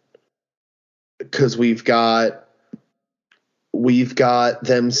at. Because we've got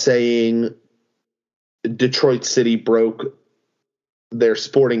them saying Detroit City broke their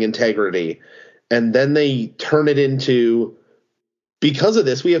sporting integrity. And then they turn it into, because of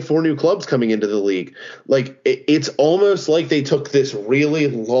this, we have 4 new clubs coming into the league. Like, it's almost like they took this really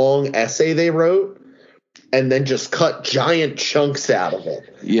long essay they wrote and then just cut giant chunks out of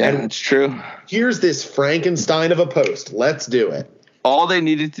it. Yeah, and it's true. Here's this Frankenstein of a post. Let's do it. All they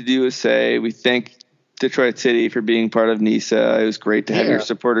needed to do is say, we thank Detroit City, for being part of NISA. It was great to have your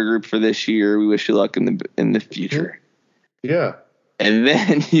supporter group for this year. We wish you luck in the future. Yeah. And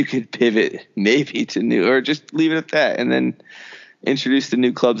then you could pivot maybe to new, or just leave it at that, and then introduce the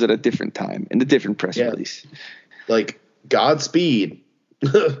new clubs at a different time in a different press release. Like, Godspeed.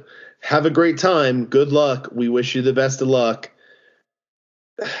 Have a great time. Good luck. We wish you the best of luck.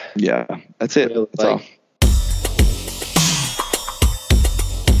 Yeah, that's it. That's all.